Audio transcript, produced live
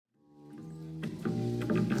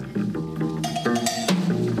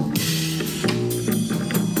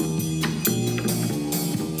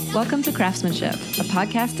Welcome to Craftsmanship, a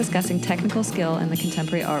podcast discussing technical skill in the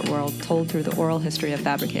contemporary art world told through the oral history of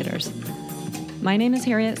fabricators. My name is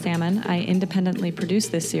Harriet Salmon. I independently produce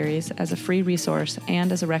this series as a free resource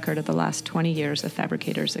and as a record of the last 20 years of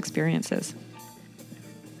fabricators' experiences.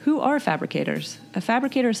 Who are fabricators? A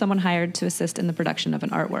fabricator is someone hired to assist in the production of an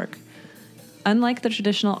artwork. Unlike the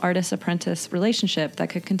traditional artist-apprentice relationship that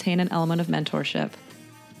could contain an element of mentorship,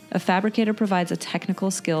 a fabricator provides a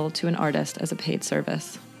technical skill to an artist as a paid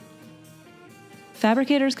service.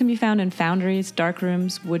 Fabricators can be found in foundries,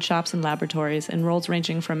 darkrooms, woodshops, and laboratories in roles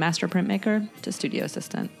ranging from master printmaker to studio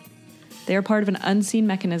assistant. They are part of an unseen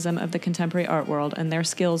mechanism of the contemporary art world, and their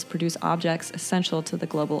skills produce objects essential to the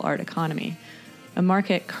global art economy, a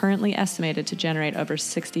market currently estimated to generate over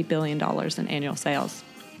 $60 billion in annual sales.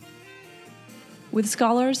 With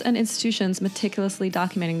scholars and institutions meticulously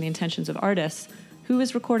documenting the intentions of artists, who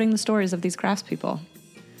is recording the stories of these craftspeople?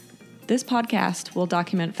 This podcast will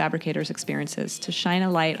document fabricators' experiences to shine a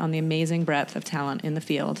light on the amazing breadth of talent in the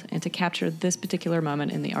field and to capture this particular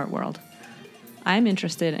moment in the art world. I'm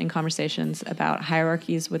interested in conversations about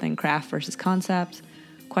hierarchies within craft versus concept,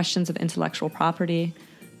 questions of intellectual property,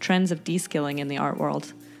 trends of de-skilling in the art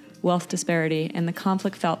world, wealth disparity, and the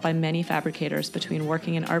conflict felt by many fabricators between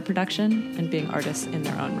working in art production and being artists in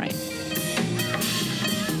their own right.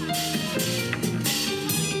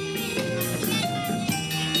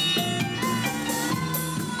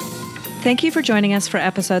 Thank you for joining us for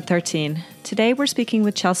episode 13. Today we're speaking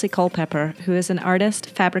with Chelsea Culpepper, who is an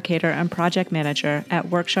artist, fabricator, and project manager at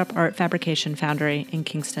Workshop Art Fabrication Foundry in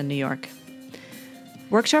Kingston, New York.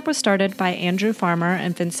 Workshop was started by Andrew Farmer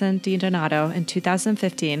and Vincent DiDonato in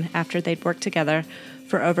 2015 after they'd worked together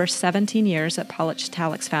for over 17 years at Polish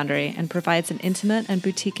Talix Foundry and provides an intimate and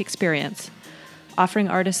boutique experience, offering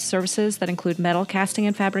artists services that include metal casting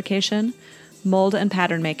and fabrication, mold and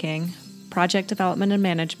pattern making, project development and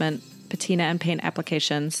management, patina and paint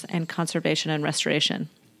applications, and conservation and restoration.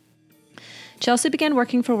 Chelsea began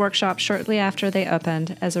working for Workshop shortly after they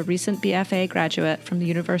opened as a recent BFA graduate from the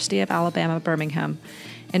University of Alabama, Birmingham,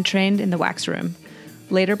 and trained in the wax room,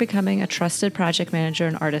 later becoming a trusted project manager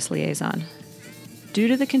and artist liaison. Due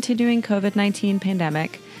to the continuing COVID-19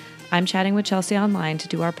 pandemic, I'm chatting with Chelsea online to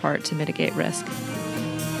do our part to mitigate risk.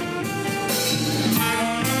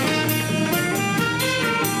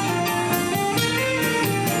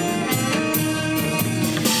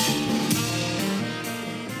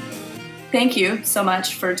 Thank you so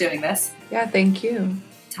much for doing this. Yeah, thank you.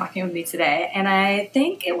 Talking with me today. And I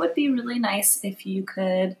think it would be really nice if you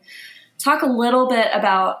could talk a little bit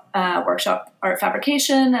about Workshop Art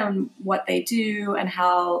Fabrication and what they do and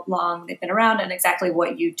how long they've been around and exactly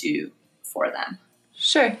what you do for them.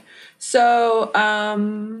 Sure. So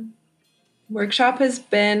Workshop has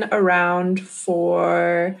been around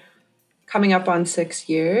for coming up on 6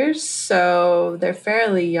 years. So they're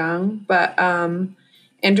fairly young, but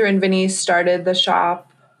Andrew and Vinny started the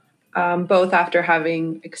shop both after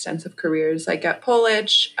having extensive careers like at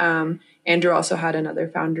Polish. Andrew also had another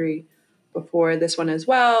foundry before this one as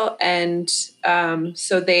well. And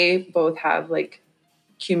so they both have like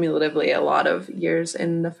cumulatively a lot of years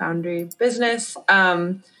in the foundry business.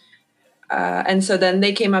 And so then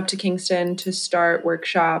they came up to Kingston to start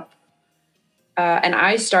Workshop. And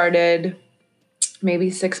I started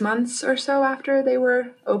maybe 6 months or so after they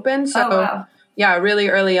were open. So. Oh, wow. Yeah, really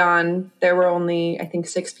early on, there were only, I think,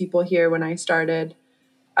 6 people here when I started.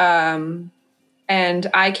 And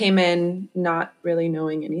I came in not really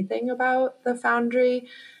knowing anything about the foundry.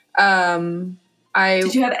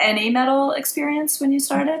 Did you have any metal experience when you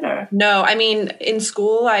started? Or? No, I mean, in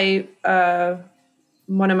school,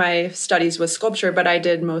 one of my studies was sculpture, but I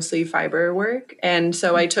did mostly fiber work. And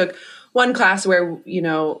so I took one class where,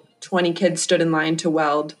 20 kids stood in line to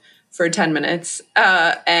weld for 10 minutes.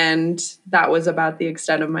 And that was about the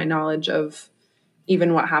extent of my knowledge of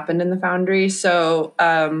even what happened in the foundry. So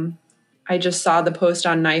I just saw the post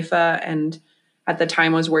on NYFA, and at the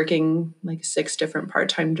time was working like 6 different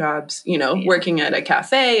part-time jobs, working at a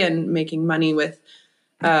cafe and making money with,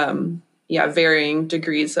 varying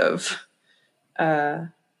degrees of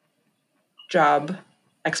job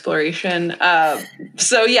exploration.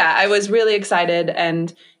 So yeah, I was really excited,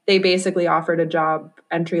 and they basically offered a job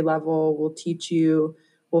entry level. We'll teach you,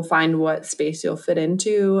 we'll find what space you'll fit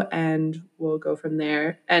into, and we'll go from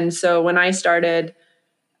there. And so when I started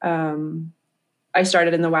in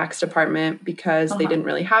the wax department because they didn't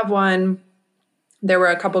really have one. There were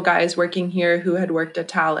a couple guys working here who had worked at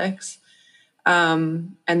Talix,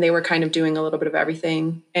 and they were kind of doing a little bit of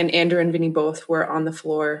everything. And Andrew and Vinny both were on the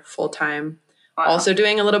floor full time, also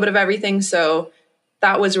doing a little bit of everything. So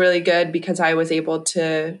that was really good because I was able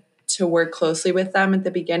to to work closely with them at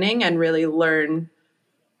the beginning and really learn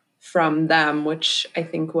from them, which I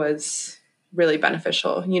think was really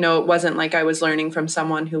beneficial. It wasn't like I was learning from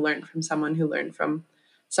someone who learned from someone who learned from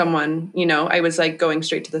someone. I was like going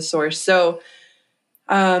straight to the source. So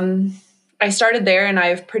I started there, and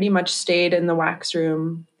I've pretty much stayed in the wax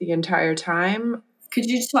room the entire time. Could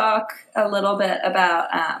you talk a little bit about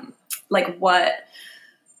what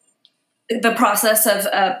the process of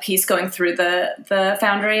a piece going through the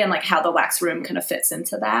foundry and like how the wax room kind of fits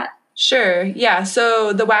into that? Sure. Yeah.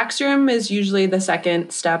 So the wax room is usually the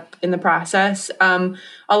second step in the process. A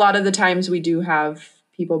lot of the times we do have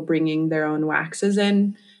people bringing their own waxes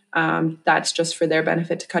in. That's just for their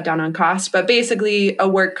benefit to cut down on cost. But basically, a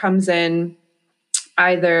work comes in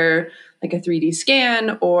either like a 3D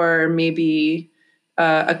scan or maybe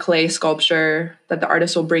a clay sculpture that the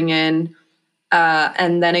artist will bring in.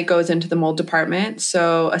 And then it goes into the mold department.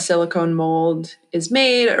 So a silicone mold is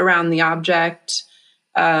made around the object,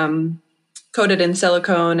 coated in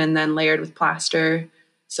silicone and then layered with plaster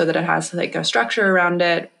so that it has like a structure around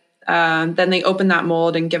it. Then they open that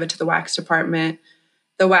mold and give it to the wax department.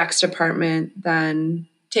 The wax department then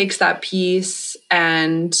takes that piece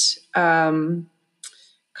and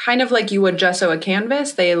kind of like you would gesso a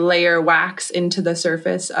canvas, they layer wax into the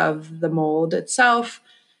surface of the mold itself.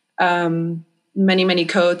 Many, many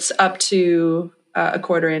coats up to a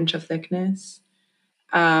 1/4 inch of thickness.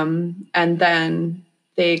 And then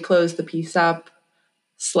they close the piece up,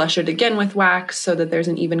 slush it again with wax so that there's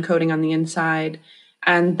an even coating on the inside.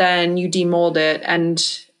 And then you demold it. And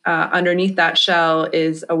underneath that shell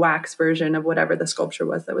is a wax version of whatever the sculpture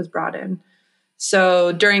was that was brought in.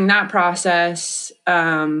 So during that process,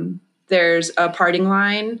 there's a parting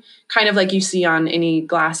line, kind of like you see on any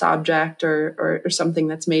glass object or something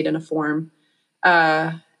that's made in a form.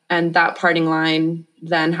 And that parting line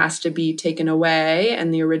then has to be taken away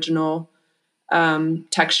and the original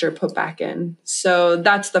texture put back in. So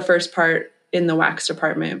that's the first part in the wax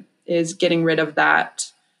department, is getting rid of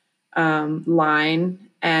that line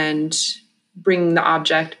and bringing the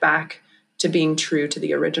object back to being true to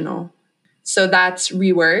the original. So that's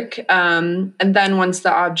rework. And then once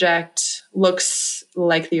the object looks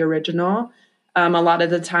like the original, a lot of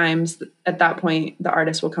the times at that point, the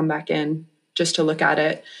artist will come back in just to look at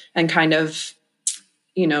it and kind of,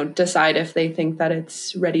 decide if they think that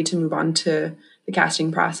it's ready to move on to the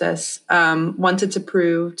casting process. Once it's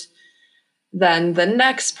approved, then the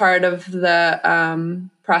next part of the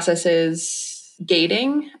process is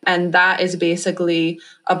gating. And that is basically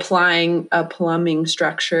applying a plumbing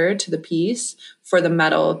structure to the piece for the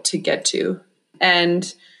metal to get to.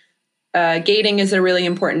 And gating is a really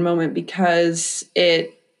important moment because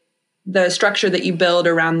the structure that you build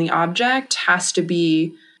around the object has to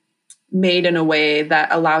be made in a way that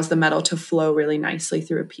allows the metal to flow really nicely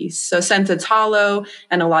through a piece. So since it's hollow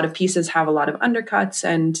and a lot of pieces have a lot of undercuts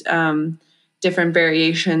and different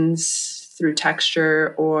variations through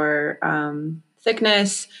texture or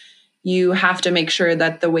thickness, you have to make sure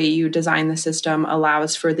that the way you design the system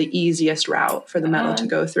allows for the easiest route for the metal to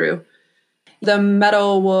go through. The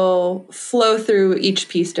metal will flow through each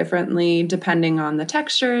piece differently depending on the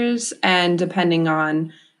textures and depending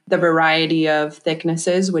on the variety of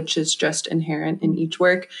thicknesses, which is just inherent in each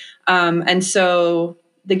work. And so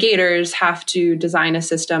the gators have to design a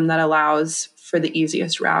system that allows for the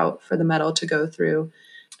easiest route for the metal to go through.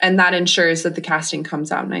 And that ensures that the casting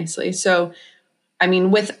comes out nicely. So, I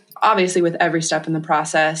mean, with every step in the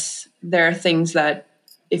process, there are things that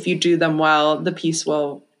if you do them well, the piece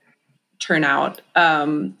will turn out.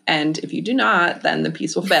 And if you do not, then the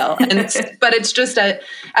piece will fail. But it's just at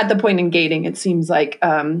the point in gating, it seems like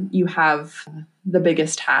you have the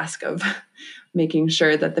biggest task of making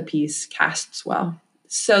sure that the piece casts well.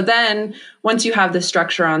 So then once you have the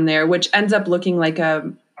structure on there, which ends up looking like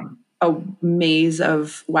a maze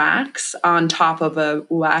of wax on top of a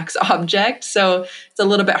wax object. So it's a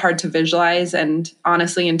little bit hard to visualize. And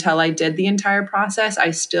honestly, until I did the entire process, I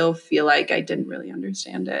still feel like I didn't really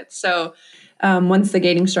understand it. So once the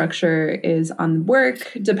gating structure is on the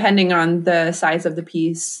work, depending on the size of the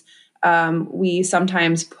piece, we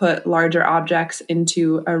sometimes put larger objects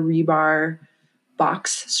into a rebar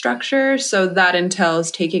box structure. So that entails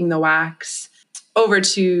taking the wax over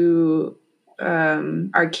to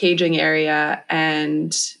our caging area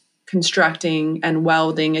and constructing and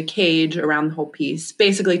welding a cage around the whole piece,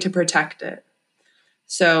 basically to protect it.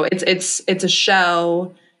 So it's a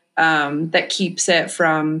shell that keeps it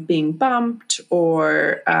from being bumped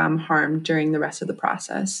or harmed during the rest of the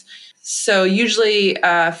process. So usually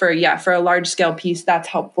for a large scale piece, that's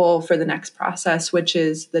helpful for the next process, which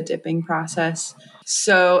is the dipping process.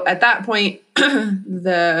 So at that point,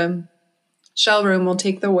 the shell room will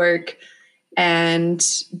take the work and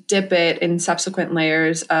dip it in subsequent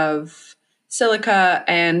layers of silica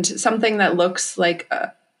and something that looks like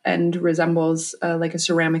and resembles like a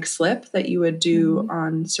ceramic slip that you would do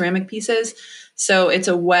on ceramic pieces. So it's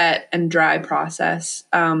a wet and dry process,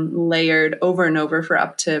 layered over and over for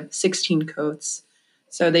up to 16 coats.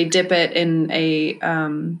 So they dip it in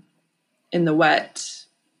in the wet.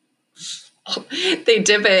 They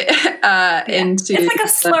dip it into it's like a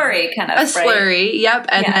slurry kind of a slurry, right? Yep,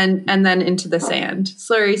 and then into the sand,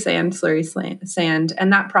 slurry sand,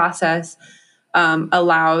 and that process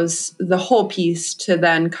allows the whole piece to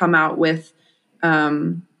then come out with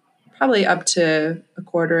probably up to a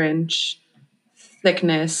 1/4 inch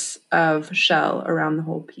thickness of shell around the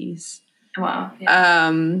whole piece. Wow. Yeah.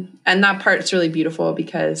 And that part's really beautiful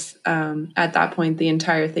because at that point the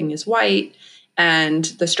entire thing is white and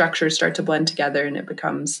the structures start to blend together and it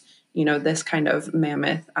becomes, this kind of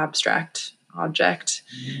mammoth abstract object.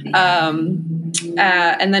 And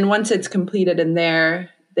then once it's completed in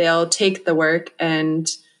there, they'll take the work and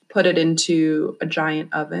put it into a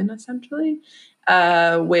giant oven, essentially,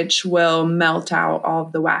 which will melt out all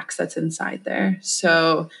of the wax that's inside there.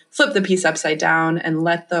 So flip the piece upside down and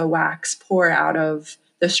let the wax pour out of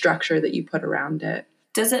the structure that you put around it.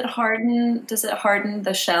 Does it harden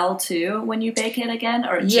the shell too when you bake it again,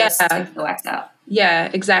 or just take the wax out? Yeah,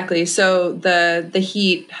 exactly. So the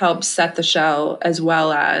heat helps set the shell as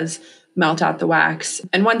well as melt out the wax.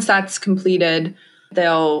 And once that's completed,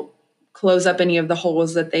 they'll close up any of the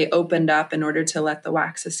holes that they opened up in order to let the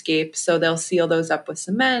wax escape. So they'll seal those up with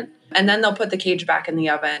cement, and then they'll put the cage back in the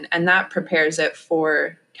oven, and that prepares it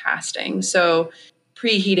for casting. So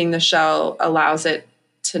preheating the shell allows it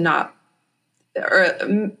to not,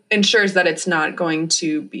 or ensures that it's not going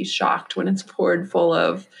to be shocked when it's poured full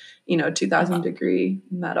of 2000 degree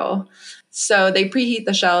metal. So they preheat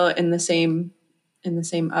the shell in the same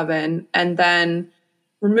oven, and then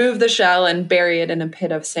remove the shell and bury it in a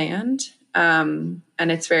pit of sand. And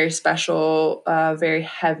it's very special, very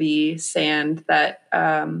heavy sand that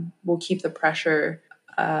will keep the pressure,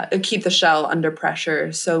 keep the shell under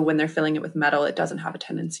pressure. So when they're filling it with metal, it doesn't have a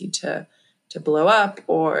tendency to blow up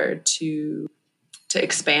or to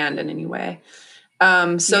expand in any way.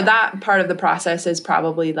 That part of the process is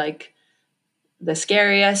probably like the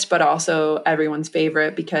scariest, but also everyone's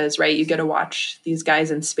favorite because, right, you get to watch these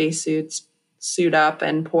guys in spacesuits suit up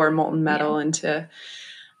and pour molten metal into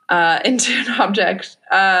an object.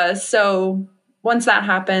 So once that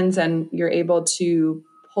happens and you're able to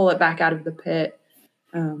pull it back out of the pit,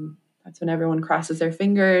 that's when everyone crosses their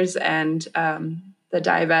fingers and the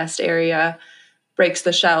divest area breaks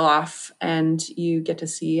the shell off and you get to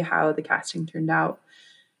see how the casting turned out.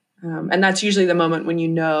 And that's usually the moment when you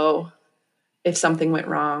know if something went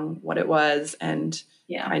wrong, what it was, and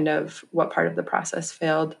kind of what part of the process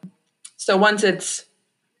failed. So once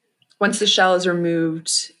the shell is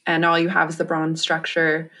removed and all you have is the bronze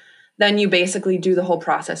structure, then you basically do the whole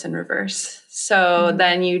process in reverse. So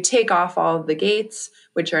then you take off all of the gates,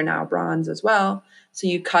 which are now bronze as well. So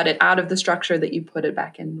you cut it out of the structure that you put it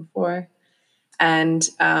back in before. And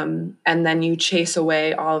then you chase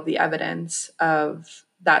away all of the evidence of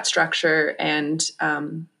that structure and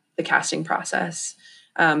the casting process,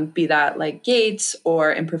 be that like gates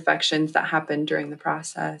or imperfections that happen during the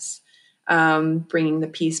process, bringing the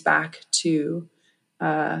piece back to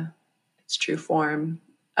its true form.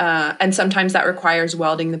 And sometimes that requires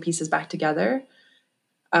welding the pieces back together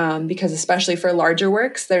because especially for larger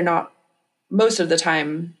works, most of the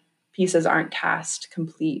time pieces aren't cast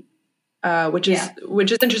complete. Which is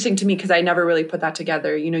interesting to me because I never really put that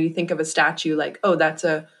together. You think of a statue like, oh, that's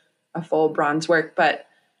a full bronze work, but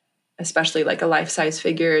especially like a life-size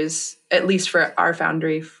figure is, at least for our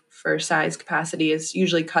foundry for size capacity, is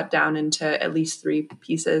usually cut down into at least 3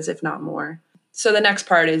 pieces, if not more. So the next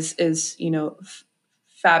part is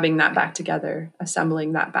fabbing that back together,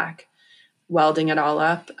 assembling that back, welding it all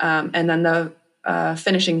up, and then the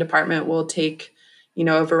finishing department will take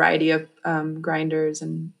a variety of grinders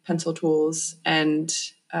and pencil tools and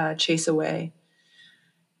chase away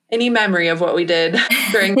any memory of what we did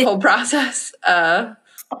during the whole process.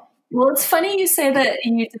 Well, it's funny you say that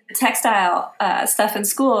you did the textile stuff in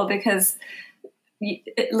school because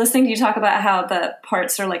listening to you talk about how the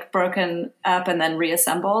parts are like broken up and then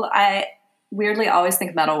reassembled, I weirdly always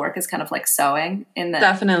think metalwork is kind of like sewing in that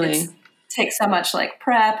definitely it takes so much like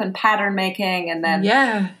prep and pattern making, and then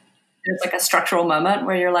there's like a structural moment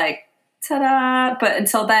where you're like, ta-da! But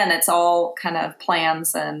until then, it's all kind of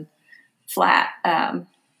plans and flat,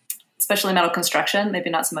 especially metal construction. Maybe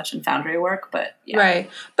not so much in foundry work, but Right.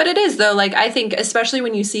 But it is, though. Like, I think, especially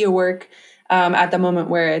when you see a work at the moment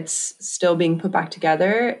where it's still being put back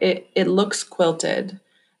together, it looks quilted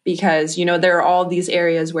because, there are all these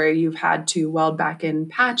areas where you've had to weld back in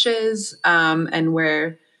patches, and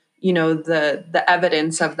where, the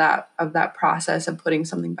evidence of that process of putting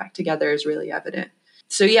something back together is really evident.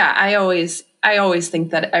 So yeah, I always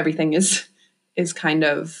think that everything is kind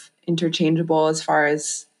of interchangeable as far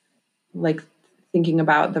as like thinking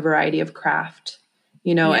about the variety of craft,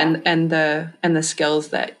 and the skills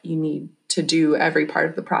that you need to do every part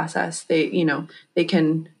of the process. They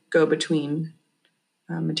can go between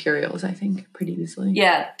materials, I think, pretty easily.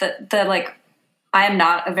 Yeah. The like, I am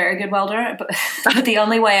not a very good welder, but the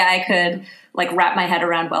only way I could like wrap my head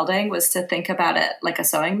around welding was to think about it like a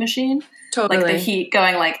sewing machine. Totally. Like the heat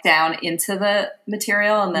going like down into the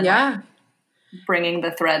material and then like bringing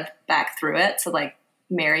the thread back through it to like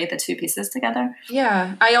marry the two pieces together.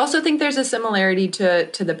 Yeah. I also think there's a similarity to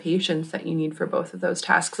the patience that you need for both of those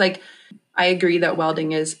tasks. Like, I agree that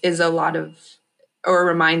welding is a lot of, or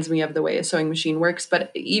reminds me of the way a sewing machine works.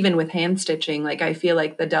 But even with hand stitching, like I feel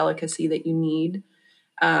like the delicacy that you need,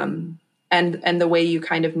 and the way you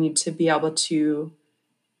kind of need to be able to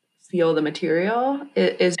feel the material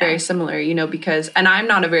is very similar, because, and I'm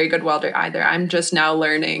not a very good welder either. I'm just now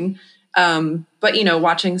learning. But,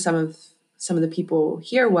 watching some of the people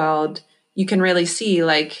here weld, you can really see,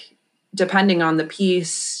 like, depending on the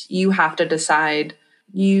piece, you have to decide,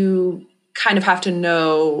 you kind of have to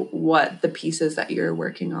know what the pieces that you're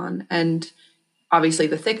working on, and obviously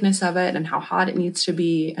the thickness of it and how hot it needs to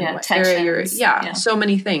be and what area you're, so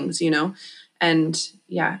many things, and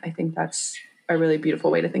I think that's a really beautiful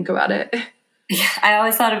way to think about it. Yeah, I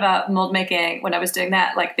always thought about mold making when I was doing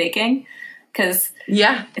that, like baking, because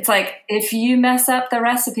it's like if you mess up the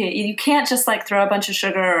recipe, you can't just like throw a bunch of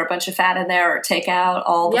sugar or a bunch of fat in there or take out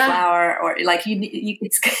all the flour, or like you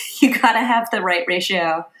got to have the right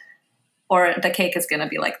ratio, or the cake is going to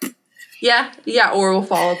be like or will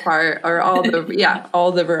fall apart, or all the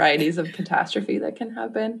all the varieties of catastrophe that can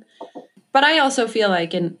happen. But I also feel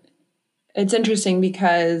like it's interesting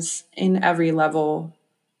because in every level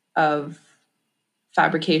of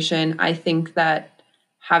fabrication, I think that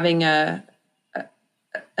having an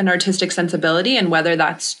artistic sensibility, and whether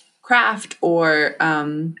that's craft or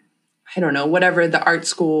I don't know, whatever the art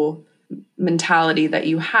school mentality that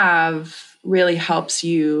you have, really helps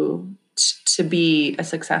you to be a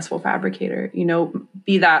successful fabricator.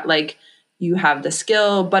 Be that like you have the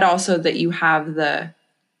skill, but also that you have the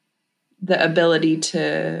ability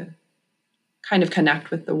to kind of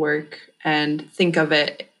connect with the work and think of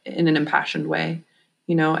it in an impassioned way.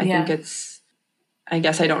 I think it's, I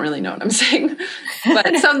guess I don't really know what I'm saying,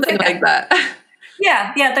 but something like that.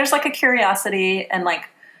 Yeah. There's like a curiosity and like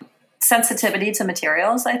sensitivity to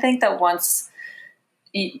materials. I think that once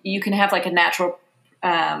you can have like a natural,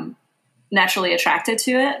 naturally attracted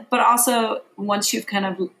to it, but also once you've kind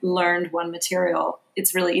of learned one material,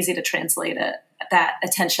 it's really easy to translate that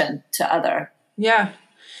attention to other areas.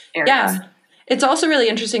 Yeah. It's also really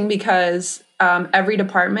interesting because every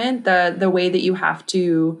department, the way that you have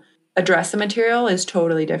to address the material is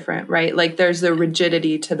totally different, right? Like there's the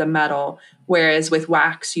rigidity to the metal, whereas with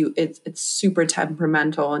wax, it's super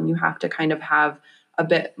temperamental, and you have to kind of have a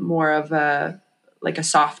bit more of a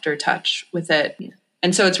softer touch with it. Yeah.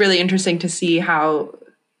 And so it's really interesting to see how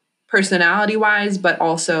personality-wise, but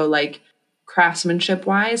also like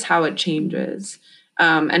craftsmanship-wise, how it changes,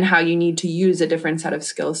 and how you need to use a different set of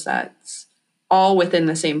skill sets, all within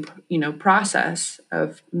the same, process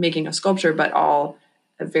of making a sculpture, but all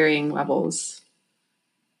at varying levels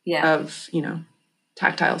of,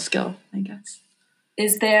 tactile skill, I guess.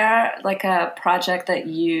 Is there like a project that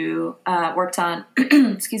you worked on,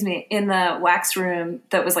 excuse me, in the wax room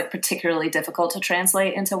that was like particularly difficult to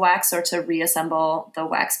translate into wax, or to reassemble the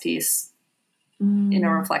wax piece in a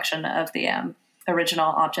reflection of the original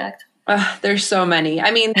object? There's so many.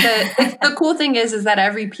 I mean, the cool thing is that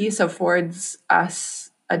every piece affords us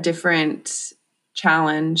a different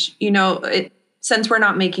challenge. Since we're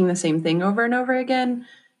not making the same thing over and over again,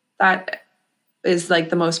 that is like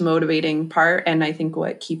the most motivating part, and I think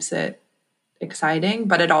what keeps it exciting.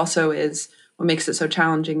 But it also is what makes it so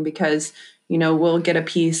challenging, because we'll get a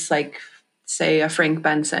piece like, say, a Frank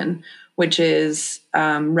Benson, which is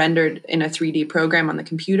rendered in a 3D program on the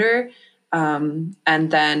computer, and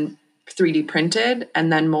then 3D printed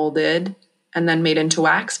and then molded and then made into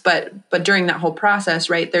wax. But during that whole process,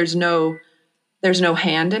 right, there's no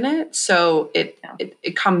hand in it. So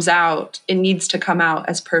it comes out, it needs to come out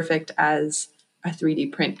as perfect as a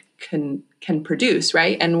 3D print can produce,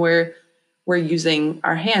 right? And we're using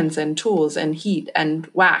our hands and tools and heat and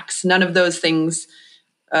wax. None of those things,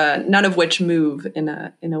 none of which move in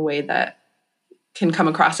a way that can come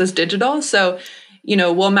across as digital. So,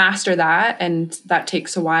 we'll master that, and that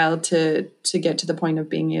takes a while to get to the point of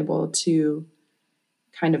being able to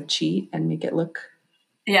kind of cheat and make it look.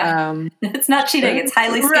 Yeah, it's not cheating; it's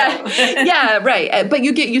highly skilled. Right. Yeah, right. But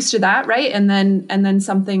you get used to that, right? And then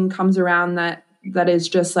something comes around that is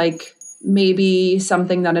just like maybe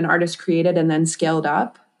something that an artist created and then scaled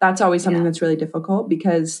up. That's always something that's really difficult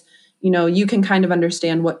because you can kind of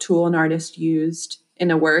understand what tool an artist used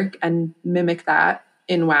in a work and mimic that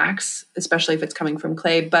in wax, especially if it's coming from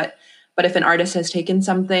clay. But if an artist has taken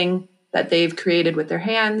something that they've created with their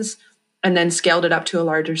hands and then scaled it up to a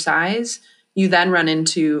larger size, you then run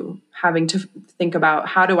into having to think about,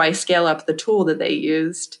 how do I scale up the tool that they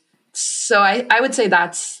used? So I would say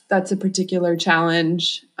that's a particular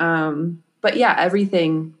challenge. But yeah,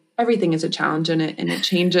 everything is a challenge, and it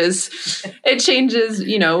changes. It changes,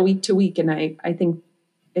 week to week. And I think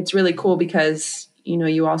it's really cool because,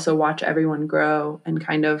 you also watch everyone grow and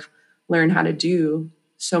kind of learn how to do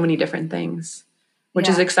so many different things, which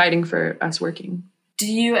is exciting for us working. Do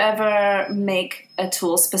you ever make a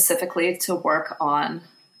tool specifically to work on,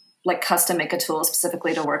 like custom make a tool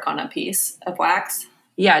specifically to work on a piece of wax?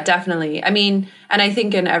 Yeah, definitely. I mean, and I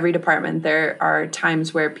think in every department there are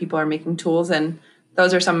times where people are making tools, and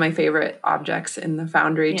those are some of my favorite objects in the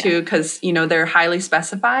foundry too, because, they're highly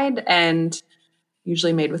specified and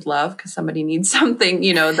usually made with love because somebody needs something,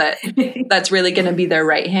 that's really going to be their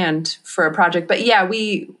right hand for a project. But yeah,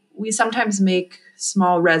 we sometimes make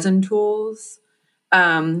small resin tools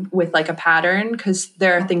with like a pattern, because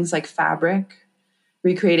there are things like fabric,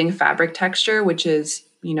 recreating fabric texture, which is,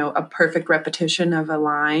 a perfect repetition of a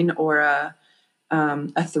line or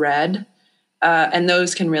a thread. And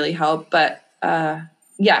those can really help. But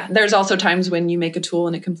there's also times when you make a tool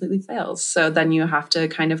and it completely fails. So then you have to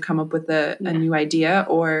kind of come up with a new idea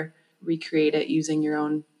or recreate it using your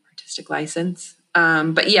own artistic license.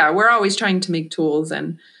 But yeah, we're always trying to make tools,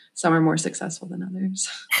 and some are more successful than others.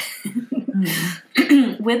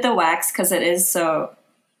 With the wax, because it is so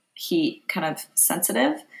heat kind of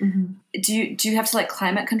sensitive, do you have to like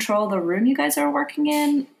climate control the room you guys are working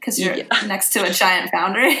in because you're next to a giant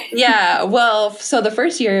foundry? Yeah, well, so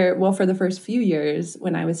for the first few years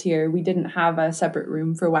when I was here, we didn't have a separate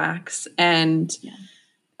room for wax, and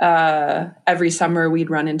every summer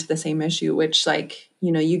we'd run into the same issue, which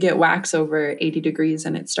you get wax over 80 degrees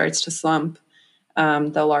and it starts to slump.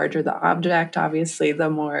 The larger the object, obviously, the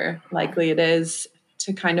more likely it is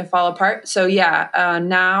to kind of fall apart. So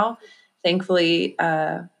now, thankfully,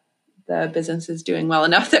 the business is doing well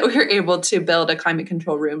enough that we were able to build a climate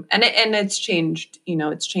control room, and it's changed.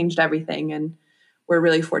 It's changed everything, and we're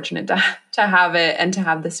really fortunate to have it and to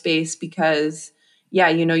have the space because,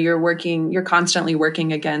 you're constantly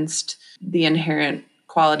working against the inherent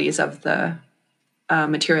qualities of the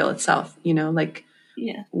material itself.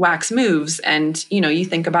 Wax moves, and you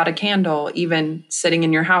think about a candle, even sitting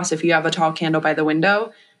in your house, if you have a tall candle by the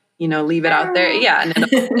window, leave it out there, and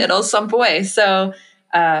it'll slump away. So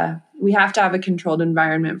we have to have a controlled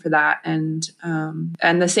environment for that, and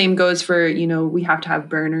the same goes for we have to have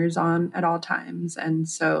burners on at all times, and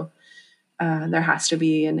so there has to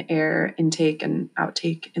be an air intake and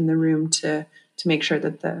outtake in the room to make sure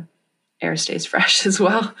that the air stays fresh as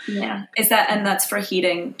well. Yeah. And that's for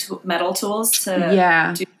heating metal tools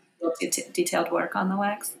to do detailed work on the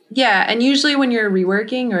wax? Yeah. And usually when you're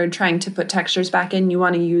reworking or trying to put textures back in, you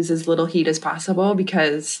want to use as little heat as possible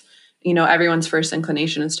because, everyone's first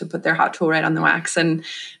inclination is to put their hot tool right on the wax, and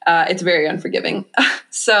it's very unforgiving.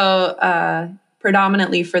 So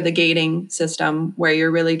predominantly for the gating system, where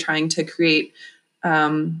you're really trying to create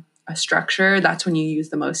a structure, that's when you use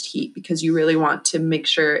the most heat, because you really want to make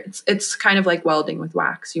sure it's kind of like welding with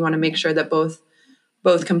wax. You want to make sure that both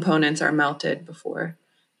components are melted before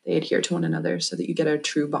they adhere to one another so that you get a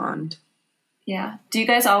true bond. Yeah. Do you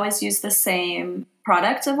guys always use the same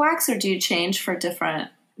product of wax, or do you change for different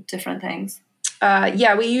things?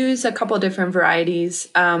 We use a couple different varieties.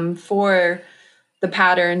 For the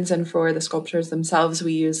patterns and for the sculptures themselves,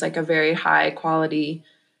 we use like a very high quality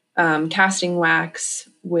casting wax,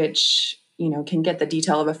 which can get the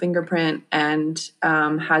detail of a fingerprint and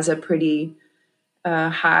has a pretty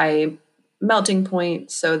high melting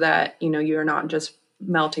point, so that you're not just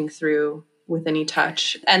melting through with any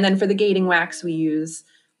touch. And then for the gating wax, we use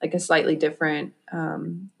like a slightly different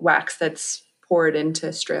wax that's poured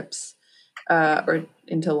into strips or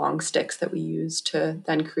into long sticks that we use to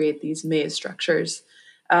then create these maze structures.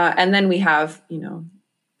 And then we have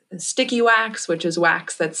sticky wax, which is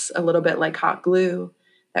wax that's a little bit like hot glue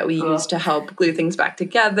that we use to help glue things back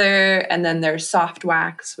together. And then there's soft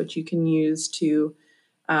wax, which you can use to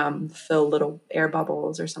fill little air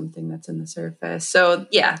bubbles or something that's in the surface. So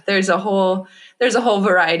yeah, there's a whole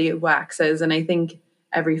variety of waxes, and I think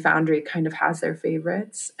every foundry kind of has their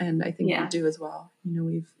favorites, and I think we do as well.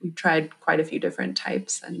 We've tried quite a few different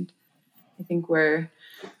types, and I think we're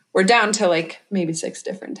down to like maybe 6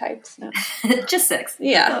 different types now. Just 6.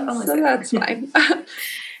 Yeah, so that's fine.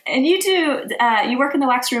 And you do, you work in the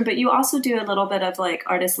wax room, but you also do a little bit of like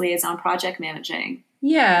artist liaison project managing.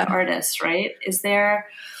 Yeah. Artists, right? Is there,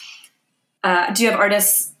 do you have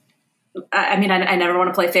artists? I mean, I never want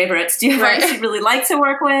to play favorites. Do you have artists you really like to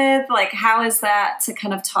work with? Like, how is that to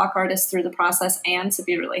kind of talk artists through the process and to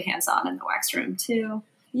be really hands-on in the wax room too?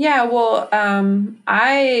 Yeah, well, I'm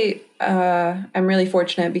really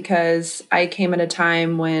fortunate because I came at a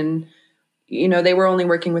time when, they were only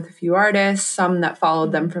working with a few artists, some that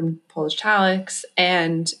followed them from Polish Talix.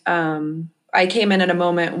 And I came in at a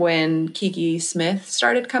moment when Kiki Smith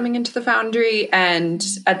started coming into the foundry. And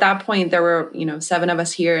at that point, there were, 7 of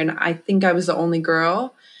us here. And I think I was the only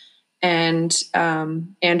girl. And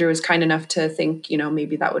Andrew was kind enough to think,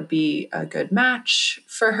 maybe that would be a good match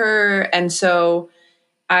for her. And so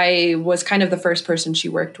I was kind of the first person she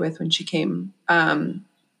worked with when she came.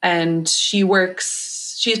 And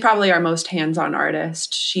she's probably our most hands-on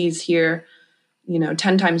artist. She's here,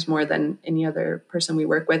 10 times more than any other person we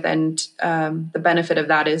work with. And the benefit of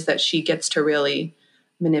that is that she gets to really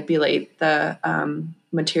manipulate the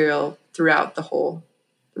material throughout the whole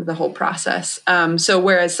process. So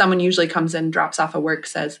whereas someone usually comes in, drops off a work,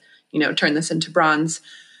 says, turn this into bronze,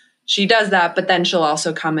 she does that, but then she'll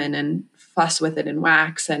also come in and fuss with it in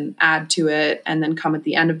wax and add to it, and then come at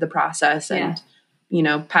the end of the process and,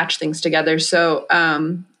 patch things together. So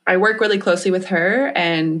I work really closely with her,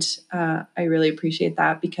 and I really appreciate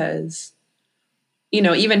that because,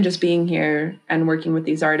 even just being here and working with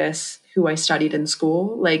these artists who I studied in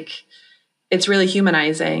school, like, it's really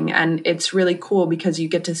humanizing, and it's really cool because you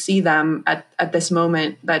get to see them at this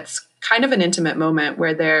moment that's kind of an intimate moment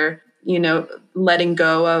where they're, letting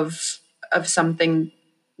go of something,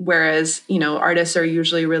 whereas, artists are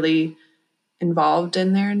usually really involved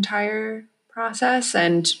in their entire process,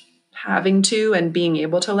 and having to and being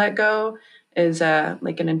able to let go is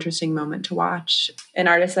like an interesting moment to watch. An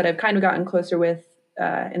artist that I've kind of gotten closer with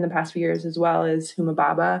in the past few years as well is Huma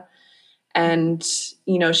Baba. And,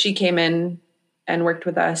 she came in and worked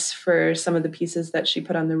with us for some of the pieces that she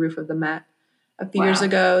put on the roof of the Met a few years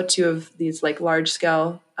ago, 2 of these like large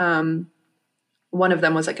scale. One of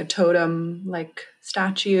them was like a totem like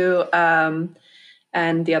statue.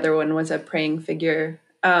 And the other one was a praying figure.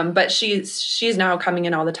 But she's now coming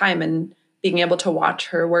in all the time, and being able to watch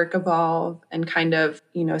her work evolve and kind of,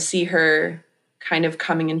 see her kind of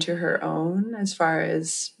coming into her own as far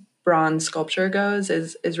as bronze sculpture goes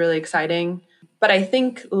is really exciting. But I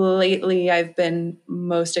think lately I've been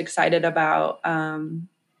most excited about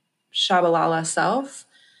Shabalala Self.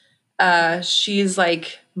 She's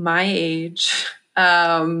like my age,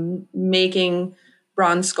 making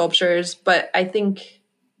bronze sculptures. But I think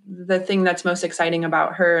the thing that's most exciting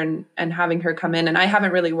about her and having her come in, and I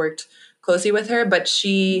haven't really worked closely with her, but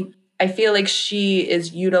I feel like she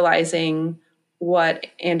is utilizing what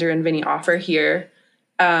Andrew and Vinny offer here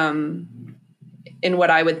in what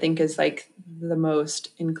I would think is like the most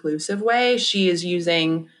inclusive way. She is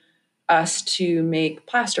using us to make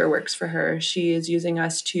plaster works for her. She is using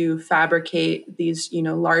us to fabricate these,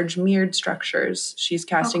 large mirrored structures. She's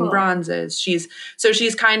casting bronzes. She's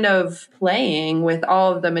kind of playing with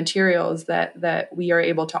all of the materials that we are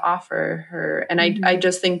able to offer her. And I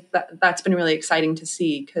just think that's been really exciting to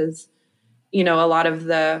see because, a lot of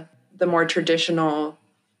the more traditional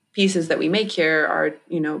pieces that we make here are,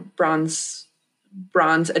 bronze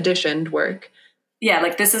editioned work. Yeah,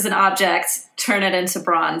 like this is an object, turn it into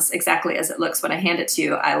bronze exactly as it looks. When I hand it to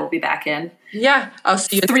you, I will be back in. Yeah, I'll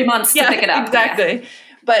see you 3 months to pick it up. Exactly. Yeah.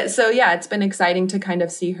 But so, yeah, it's been exciting to kind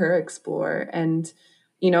of see her explore. And,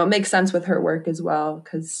 it makes sense with her work as well,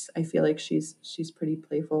 because I feel like she's pretty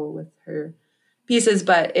playful with her pieces.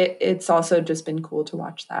 But it's also just been cool to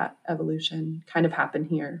watch that evolution kind of happen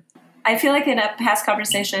here. I feel like in a past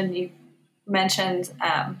conversation, you mentioned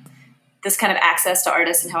this kind of access to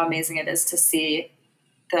artists and how amazing it is to see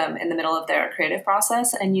them in the middle of their creative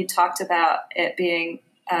process. And you talked about it being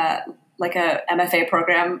like a MFA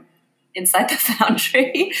program inside the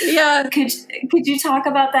foundry. Yeah. Could you talk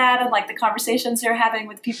about that and like the conversations you're having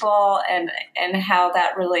with people and how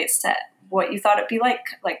that relates to what you thought it'd be like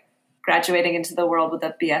graduating into the world with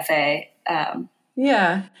a BFA?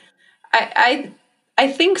 Yeah. I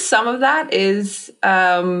think some of that is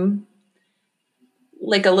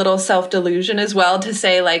like a little self-delusion as well to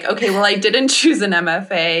say like, okay, well, I didn't choose an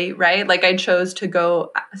MFA, right? Like I chose to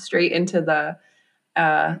go straight into the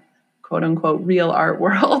quote unquote real art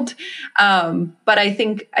world. But I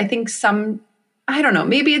think I don't know,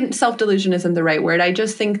 maybe self-delusion isn't the right word. I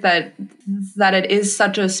just think that it is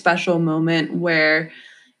such a special moment where,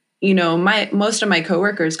 you know, most of my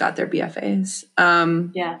coworkers got their BFAs.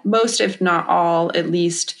 Most, if not all, at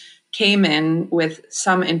least came in with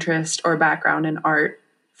some interest or background in art,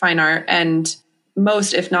 fine art. And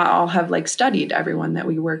most, if not all, have like studied everyone that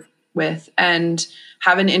we work with and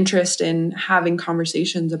have an interest in having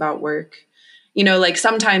conversations about work. You know, like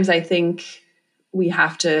sometimes I think we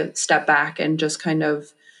have to step back and just kind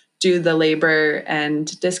of do the labor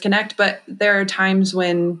and disconnect. But there are times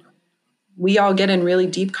when we all get in really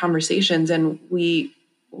deep conversations and we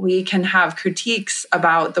can have critiques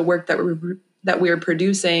about the work that we're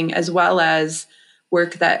producing, as well as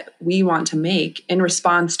work that we want to make in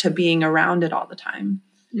response to being around it all the time.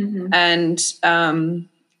 Mm-hmm. And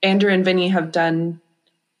Andrew and Vinny have done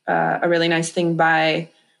a really nice thing by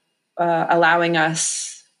allowing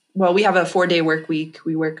us, well, we have a 4-day work week.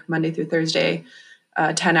 We work Monday through Thursday,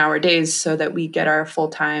 10-hour days, so that we get our full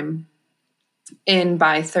time in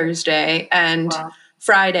by Thursday. And wow.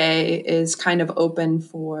 Friday is kind of open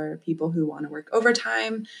for people who want to work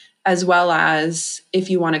overtime, as well as if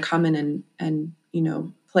you want to come in and you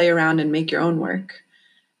know, play around and make your own work.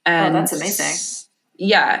 And that's amazing.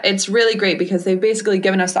 Yeah, it's really great because they've basically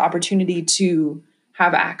given us the opportunity to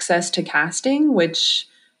have access to casting, which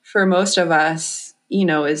for most of us, you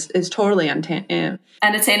know, is totally unattainable.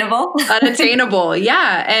 Unattainable,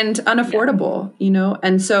 yeah, and unaffordable, you know.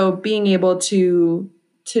 And so being able to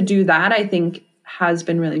do that, I think, has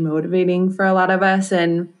been really motivating for a lot of us.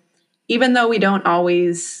 And even though we don't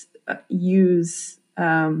always use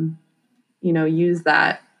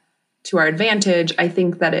that to our advantage, I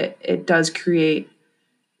think that it does create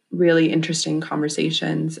really interesting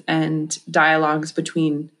conversations and dialogues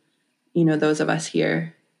between, you know, those of us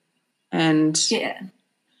here. And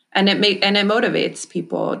and it motivates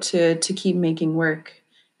people to keep making work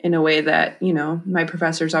in a way that, you know, my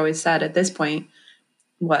professors always said at this point,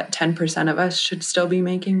 what, 10% of us should still be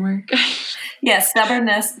making work. Yeah,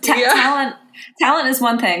 stubbornness. Talent is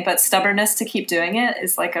one thing, but stubbornness to keep doing it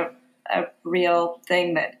is like a real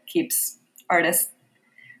thing that keeps artists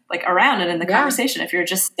like around and in the conversation. If you're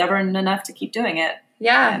just stubborn enough to keep doing it,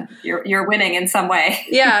 you're winning in some way.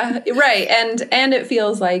 Yeah, right. And it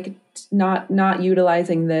feels like not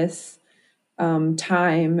utilizing this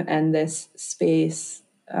time and this space.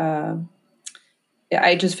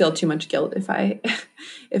 I just feel too much guilt if I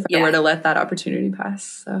were to let that opportunity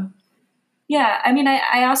pass. So. Yeah, I mean,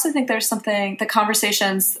 I also think there's something, the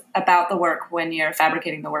conversations about the work when you're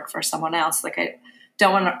fabricating the work for someone else. Like, I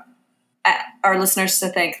don't want our listeners to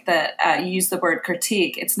think that you use the word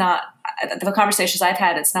critique. It's not, the conversations I've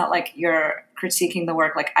had, it's not like you're critiquing the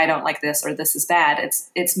work, like, I don't like this or this is bad.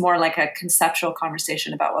 It's more like a conceptual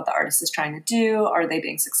conversation about what the artist is trying to do. Are they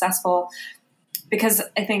being successful? Because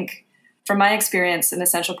I think, from my experience, an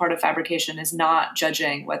essential part of fabrication is not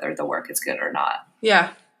judging whether the work is good or not.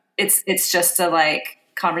 Yeah. It's just a like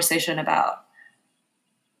conversation about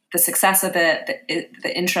the success of it,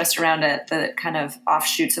 the interest around it, the kind of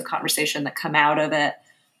offshoots of conversation that come out of it.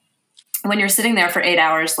 When you're sitting there for 8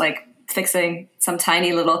 hours, like fixing some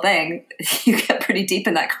tiny little thing, you get pretty deep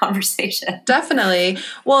in that conversation. Definitely.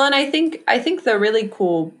 Well, and I think the really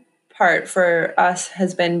cool part for us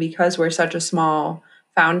has been, because we're such a small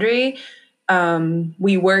foundry,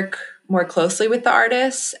 we work more closely with the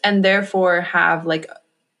artists and therefore have like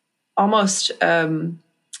almost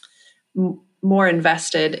more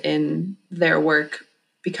invested in their work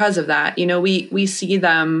because of that. You know, we see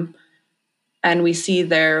them and we see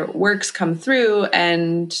their works come through,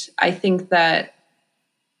 and I think that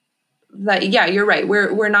yeah, you're right.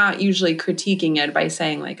 We're not usually critiquing it by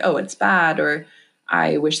saying like, oh, it's bad, or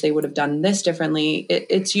I wish they would have done this differently.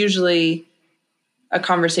 It's usually a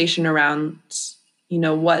conversation around, you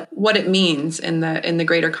know, what it means in the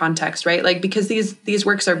greater context, right? Like, because these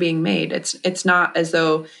works are being made. It's not as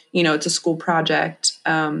though, you know, it's a school project.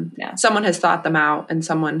 Someone has thought them out and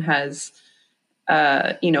someone has,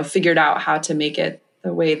 you know, figured out how to make it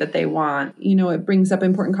the way that they want. You know, it brings up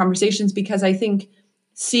important conversations, because I think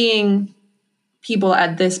seeing people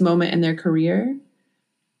at this moment in their career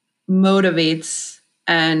motivates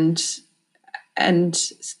and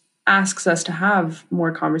asks us to have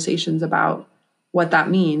more conversations about what that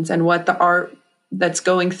means and what the art that's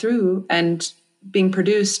going through and being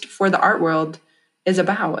produced for the art world is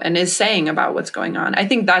about and is saying about what's going on. I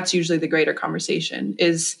think that's usually the greater conversation,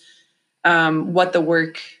 is what the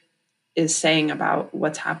work is saying about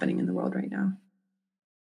what's happening in the world right now.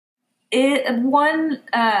 One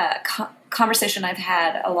conversation I've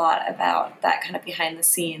had a lot about that kind of behind the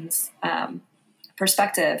scenes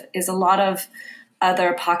perspective is a lot of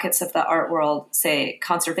other pockets of the art world, say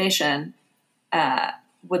conservation,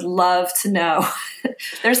 would love to know.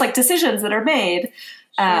 There's like decisions that are made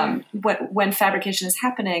when fabrication is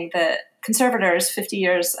happening that conservators 50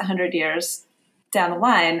 years, 100 years down the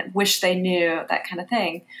line wish they knew, that kind of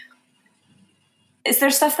thing. Is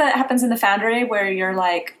there stuff that happens in the foundry where you're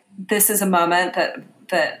like, this is a moment that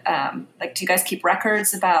like, do you guys keep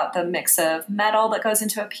records about the mix of metal that goes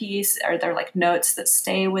into a piece? Are there like notes that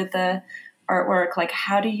stay with the artwork? Like,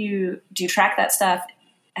 how do you track that stuff?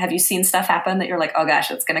 Have you seen stuff happen that you're like, oh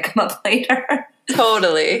gosh, it's going to come up later?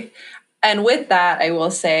 Totally. And with that, I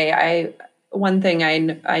will say, one thing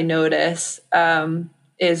I notice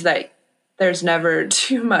is that there's never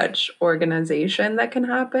too much organization that can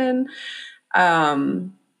happen.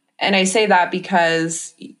 And I say that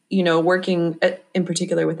because, working in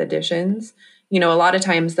particular with editions, a lot of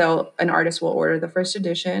times an artist will order the first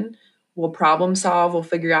edition, we'll problem solve, we'll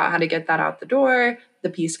figure out how to get that out the door, the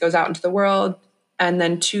piece goes out into the world, and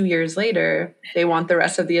then 2 years later, they want the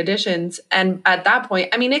rest of the editions. And at that point,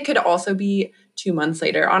 I mean, it could also be 2 months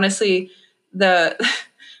later. Honestly, I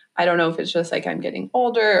don't know if it's just like I'm getting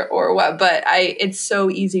older or what, but it's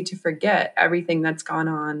so easy to forget everything that's gone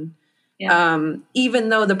on. Yeah. Even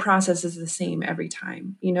though the process is the same every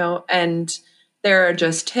time, and there are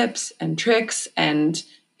just tips and tricks and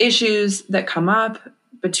issues that come up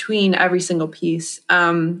between every single piece.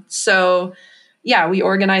 So yeah, we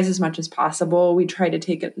organize as much as possible. We try to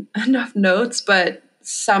take enough notes, but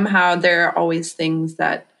somehow there are always things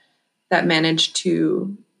that manage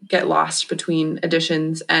to get lost between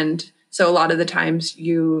editions. And so a lot of the times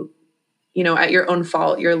you at your own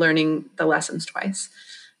fault, you're learning the lessons twice.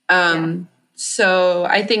 So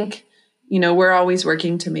I think, we're always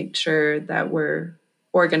working to make sure that we're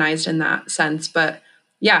organized in that sense. But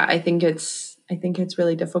yeah, I think it's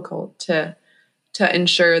really difficult to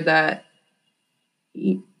ensure that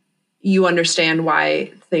you understand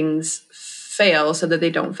why things fail so that they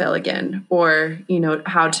don't fail again, or,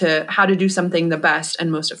 how to do something the best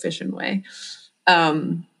and most efficient way.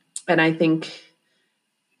 And I think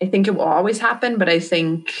it will always happen, but I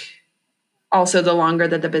think also the longer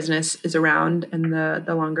that the business is around and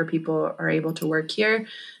the longer people are able to work here,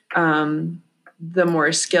 the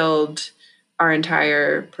more skilled our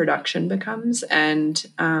entire production becomes. And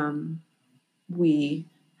we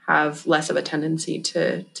have less of a tendency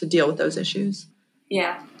to deal with those issues.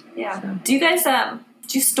 Yeah. Yeah. So. Do you guys,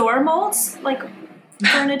 do you store molds? Like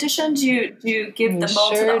for an edition, do you give the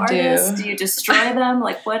mold to the artist? Do you destroy them?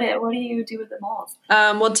 Like what do you do with the molds?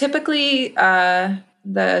 Well, typically,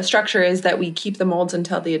 the structure is that we keep the molds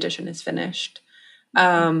until the edition is finished.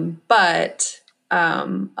 But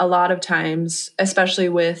a lot of times, especially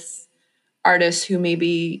with artists who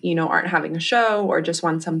maybe, aren't having a show or just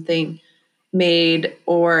want something made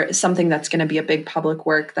or something that's going to be a big public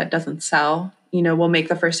work that doesn't sell, we'll make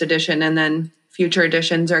the first edition and then future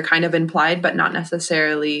editions are kind of implied, but not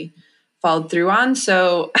necessarily followed through on.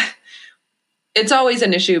 So it's always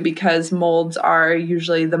an issue because molds are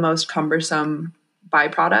usually the most cumbersome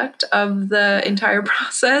byproduct of the entire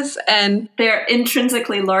process, and they're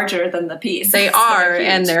intrinsically larger than the piece. They are,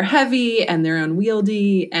 and they're heavy and they're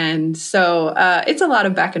unwieldy, and so it's a lot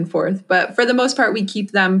of back and forth, but for the most part we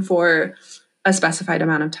keep them for a specified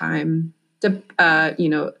amount of time.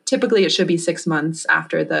 Typically it should be 6 months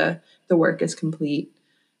after the work is complete,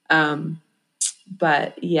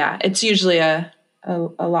 but yeah, it's usually a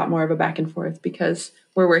lot more of a back and forth because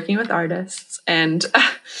we're working with artists, and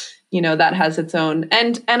that has its own,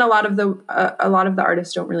 and a lot of the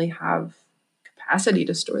artists don't really have capacity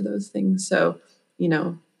to store those things. So,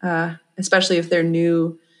 especially if they're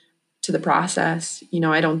new to the process,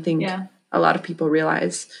 I don't think a lot of people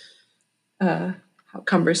realize how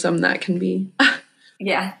cumbersome that can be.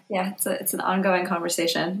 Yeah. It's an ongoing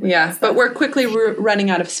conversation. Yeah, but we're quickly running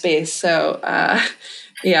out of space. So,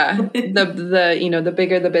 the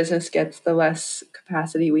bigger the business gets, the less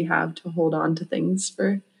capacity we have to hold on to things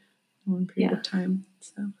for a long period of time.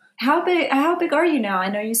 So, how big are you now? I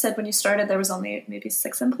know you said when you started there was only maybe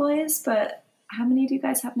 6 employees, but how many do you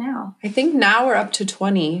guys have now? I think now we're up to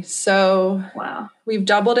 20. So wow, we've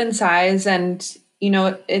doubled in size, and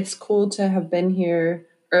it's cool to have been here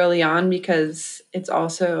early on because it's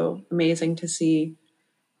also amazing to see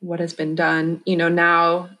what has been done.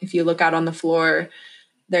 Now if you look out on the floor,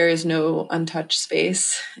 there is no untouched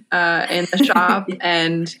space in the shop,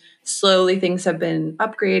 and slowly things have been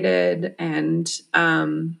upgraded, and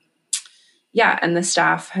yeah, and the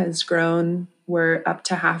staff has grown. We're up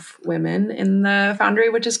to half women in the foundry,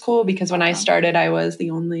 which is cool because when I started, I was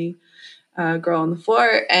the only girl on the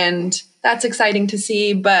floor, and that's exciting to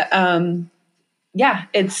see. But yeah,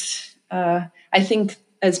 it's I think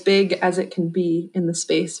as big as it can be in the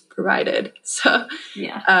space provided. So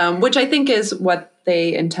which I think is what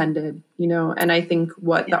they intended, and I think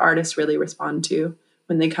what the artists really respond to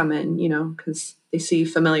when they come in, because they see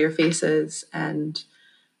familiar faces, and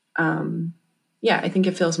I think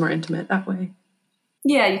it feels more intimate that way.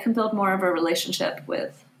 Yeah, you can build more of a relationship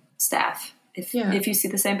with staff if you see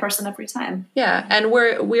the same person every time. Yeah, and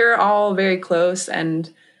we're all very close,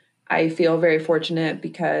 and I feel very fortunate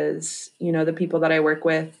because, the people that I work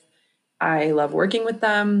with, I love working with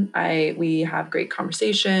them. We have great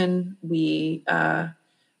conversation. We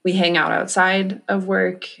hang out outside of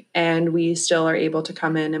work, and we still are able to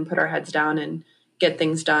come in and put our heads down and get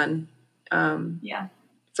things done.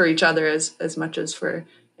 For each other as much as for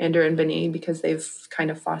Andrew and Vinny, because they've kind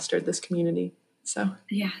of fostered this community. So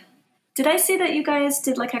yeah. Did I see that you guys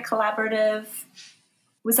did like a collaborative?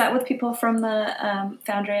 Was that with people from the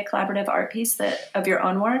Foundry, a collaborative art piece of your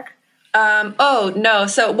own work? Oh no!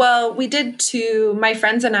 So we did two. My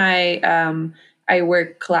friends and I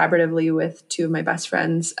work collaboratively with two of my best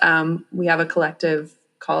friends. We have a collective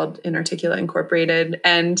called Inarticulate Incorporated,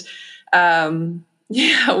 and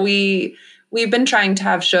we've been trying to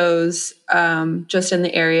have shows just in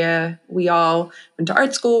the area. We all went to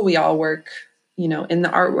art school. We all work, in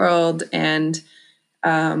the art world, and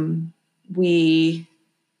we've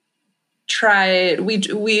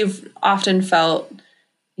often felt,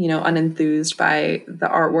 unenthused by the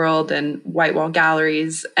art world and white wall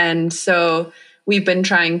galleries. And so we've been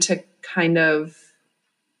trying to kind of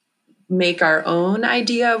make our own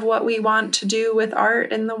idea of what we want to do with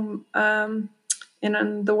art in the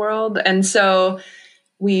world. And so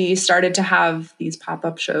we started to have these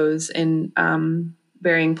pop-up shows in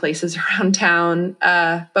varying places around town.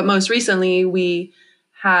 But most recently, we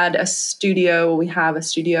have a studio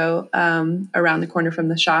around the corner from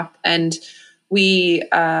the shop. And we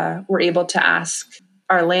were able to ask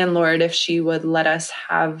our landlord if she would let us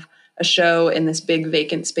have a show in this big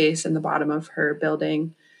vacant space in the bottom of her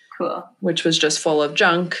building. Cool. Which was just full of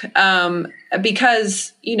junk.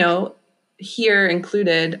 Because, here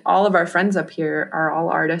included, all of our friends up here are all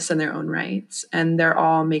artists in their own rights, and they're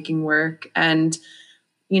all making work. And,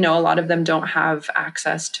 a lot of them don't have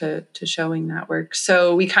access to showing that work.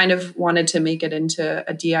 So we kind of wanted to make it into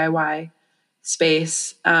a DIY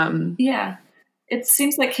space. Yeah. It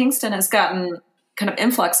seems like Kingston has gotten kind of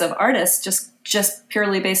influx of artists just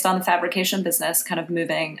purely based on the fabrication business kind of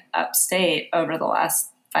moving upstate over the last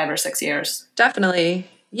 5 or 6 years. Definitely.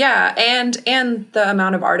 Yeah. And the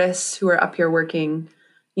amount of artists who are up here working,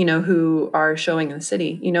 who are showing in the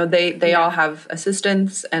city, they all have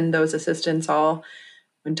assistants, and those assistants all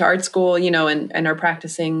went to art school, and are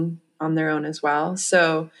practicing on their own as well.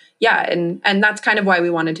 So yeah. And that's kind of why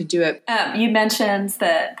we wanted to do it. You mentioned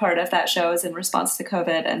that part of that show is in response to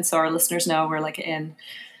COVID. And so our listeners know we're like in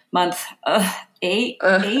month 8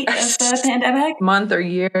 of the pandemic. Month or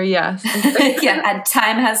year, yes. Yeah, and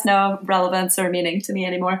time has no relevance or meaning to me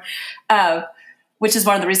anymore, which is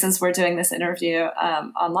one of the reasons we're doing this interview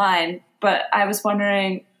online. But I was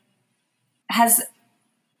wondering, has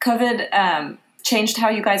COVID changed how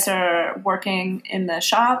you guys are working in the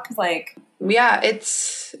shop? Yeah,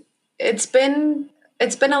 it's been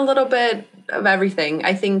a little bit of everything.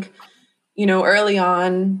 I think, early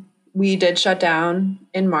on, we did shut down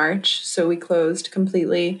in March. So we closed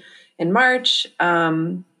completely in March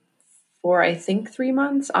for, I think, 3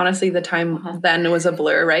 months. Honestly, the time then was a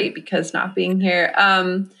blur, right? Because not being here.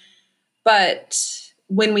 But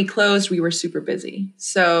when we closed, we were super busy.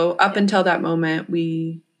 So up until that moment,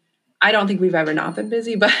 I don't think we've ever not been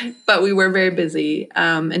busy, but we were very busy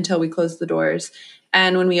until we closed the doors.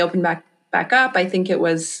 And when we opened back up, I think it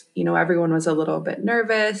was, everyone was a little bit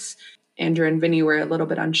nervous. Andrew and Vinny were a little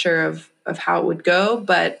bit unsure of how it would go,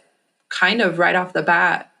 but kind of right off the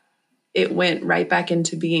bat, it went right back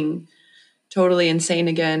into being totally insane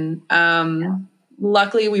again.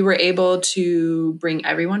 Luckily, we were able to bring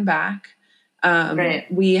everyone back. Right.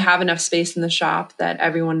 We have enough space in the shop that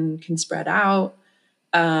everyone can spread out.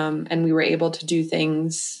 And we were able to do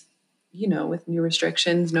things, with new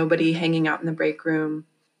restrictions, nobody hanging out in the break room.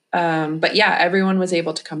 But yeah, everyone was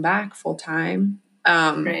able to come back full time.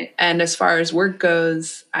 Right. And as far as work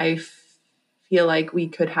goes, I feel like we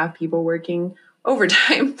could have people working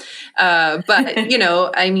overtime. But,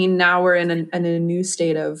 now we're in a new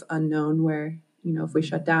state of unknown where, if we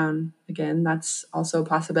shut down again, that's also a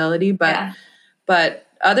possibility. But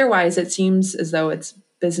otherwise, it seems as though it's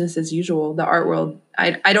business as usual. The art world,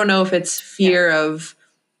 I don't know if it's fear of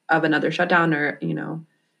another shutdown or, you know,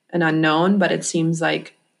 an unknown, but it seems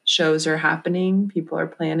like shows are happening. People are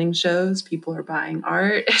planning shows. People are buying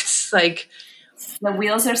art. It's like the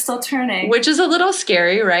wheels are still turning, which is a little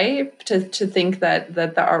scary, right? To think that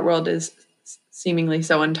the art world is seemingly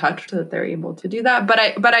so untouched that they're able to do that.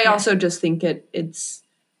 But I also just think it's,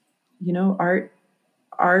 you know,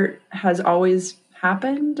 art has always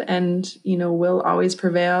happened and, you know, will always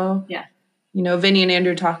prevail. Yeah. You know, Vinny and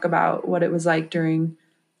Andrew talk about what it was like during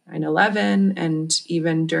 9/11 and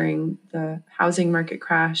even during the housing market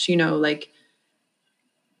crash. You know, like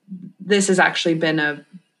this has actually been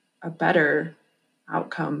a better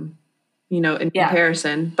outcome, you know, in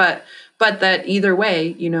comparison. But that either way,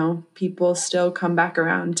 you know, people still come back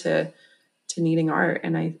around to needing art.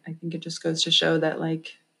 And I think it just goes to show that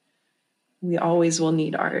like we always will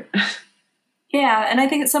need art. Yeah. And I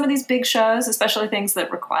think that some of these big shows, especially things that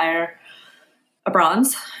require a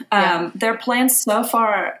bronze, they're planned so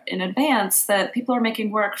far in advance that people are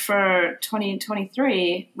making work for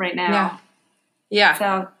 2023 right now. Yeah.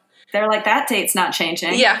 So they're like, that date's not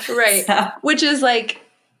changing. Yeah, right. So. Which is like,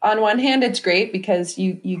 on one hand, it's great because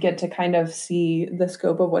you get to kind of see the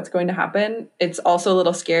scope of what's going to happen. It's also a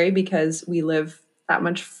little scary because we live that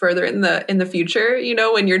much further in the future. You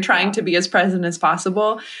know, when you're trying to be as present as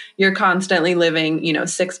possible, you're constantly living, you know,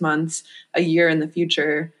 6 months, a year in the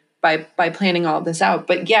future by planning all of this out.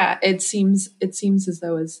 But yeah, it seems as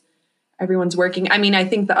though as everyone's working. I mean, I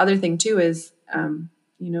think the other thing too is,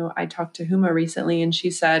 you know, I talked to Huma recently and she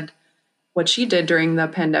said what she did during the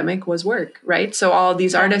pandemic was work, right? So all of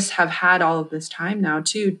these artists have had all of this time now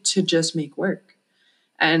to just make work.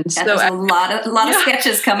 And so there's a lot of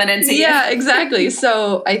sketches coming into you. Yeah, exactly.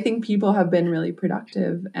 So I think people have been really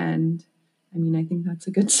productive. And I mean, I think that's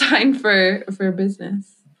a good sign for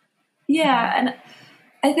business. Yeah. And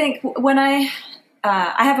I think when I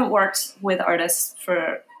haven't worked with artists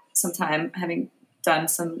for some time, having done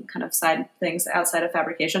some kind of side things outside of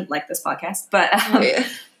fabrication, like this podcast. But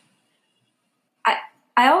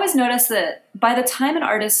I always noticed that by the time an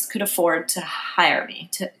artist could afford to hire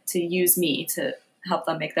me, to use me to help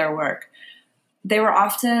them make their work, they were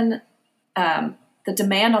often, the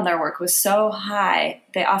demand on their work was so high,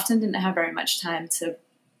 they often didn't have very much time to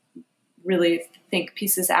really think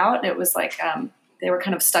pieces out. It was like they were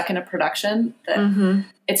kind of stuck in a production that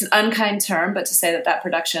it's an unkind term, but to say that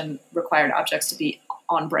production required objects to be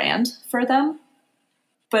on brand for them.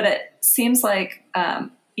 But it seems like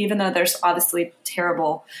even though there's obviously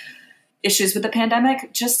terrible issues with the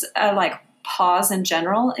pandemic, just like pause in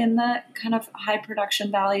general in the kind of high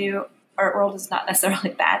production value art world is not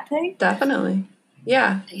necessarily a bad thing. Definitely.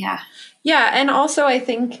 Yeah. Yeah. Yeah. And also I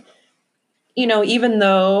think, you know, even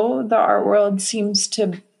though the art world seems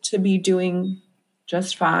to be doing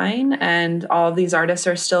just fine and all of these artists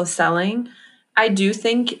are still selling, I do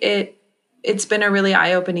think it's been a really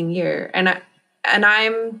eye-opening year. And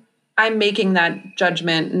I'm making that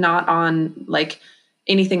judgment not on like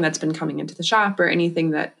anything that's been coming into the shop or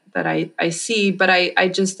anything that I see, but I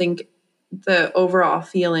just think the overall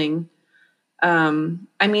feeling, I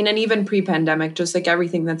mean, and even pre-pandemic, just like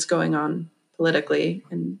everything that's going on politically,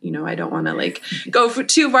 and, you know, I don't want to like go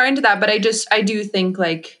too far into that, but I do think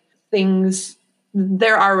like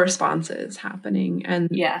there are responses happening and,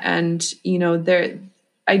 you know,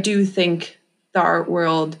 I do think the art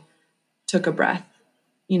world took a breath,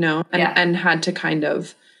 you know, and had to kind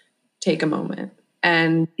of take a moment.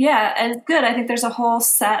 And and it's good. I think there's a whole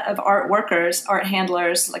set of art workers, art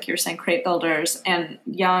handlers, like you were saying, crate builders, and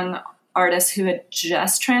young artists who had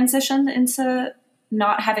just transitioned into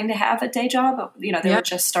not having to have a day job. You know, they were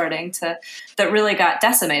just starting to, that really got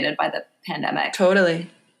decimated by the pandemic.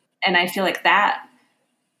 Totally. And I feel like that,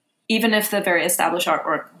 even if the very established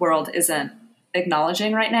art world isn't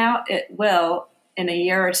acknowledging right now, it will in a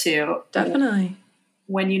year or two. Definitely.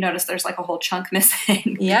 When you notice there's like a whole chunk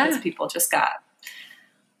missing because people just got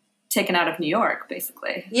taken out of New York,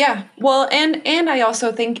 basically. Yeah. Well, and I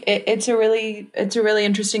also think it's a really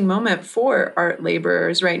interesting moment for art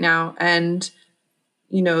laborers right now. And,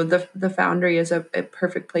 you know, the Foundry is a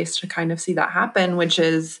perfect place to kind of see that happen, which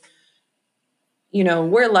is, you know,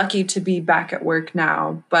 we're lucky to be back at work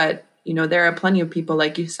now, but, you know, there are plenty of people,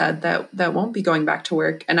 like you said, that won't be going back to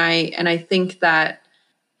work. And I think that,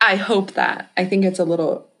 I hope that, I think it's a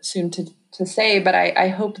little soon to say, but I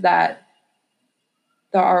hope that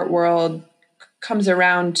the art world comes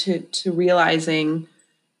around to realizing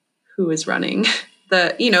who is running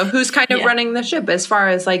who's kind of running the ship as far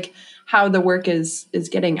as like how the work is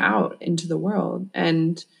getting out into the world.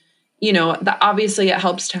 And, you know, obviously it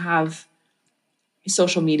helps to have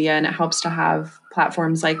social media and it helps to have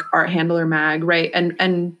platforms like Art Handler Mag, right?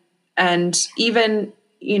 And even,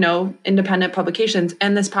 you know, independent publications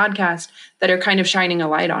and this podcast that are kind of shining a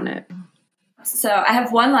light on it. So I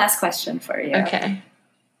have one last question for you. Okay.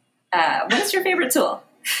 What is your favorite tool?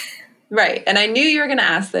 Right. And I knew you were going to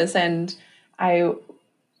ask this, and I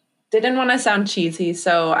didn't want to sound cheesy,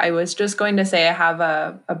 so I was just going to say I have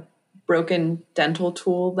a broken dental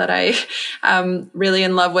tool that I really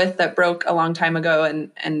in love with that broke a long time ago,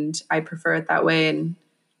 and I prefer it that way. And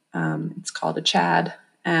it's called a Chad.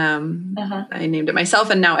 I named it myself,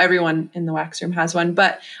 and now everyone in the wax room has one.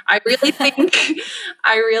 But I really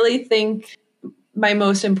think my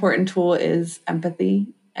most important tool is empathy.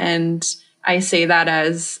 And I say that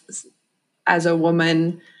as a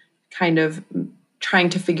woman kind of trying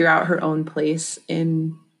to figure out her own place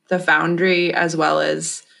in the Foundry as well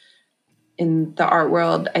as in the art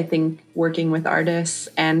world. I think working with artists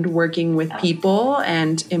and working with people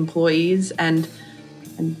and employees and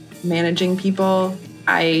managing people,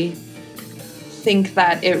 I think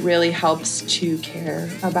that it really helps to care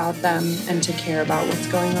about them and to care about what's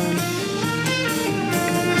going on.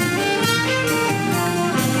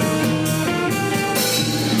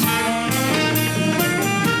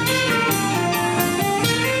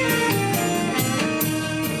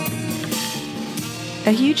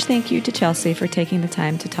 A huge thank you to Chelsea for taking the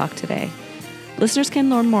time to talk today. Listeners can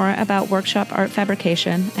learn more about Workshop Art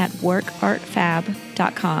Fabrication at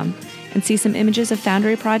workartfab.com and see some images of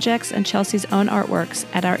Foundry projects and Chelsea's own artworks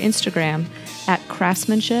at our Instagram at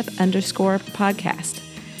craftsmanship_podcast.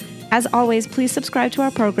 As always, please subscribe to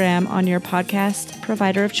our program on your podcast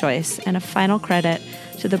provider of choice, and a final credit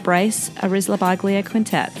to the Bryce Arizlabaglia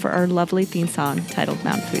Quintet for our lovely theme song titled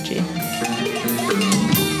Mount Fuji.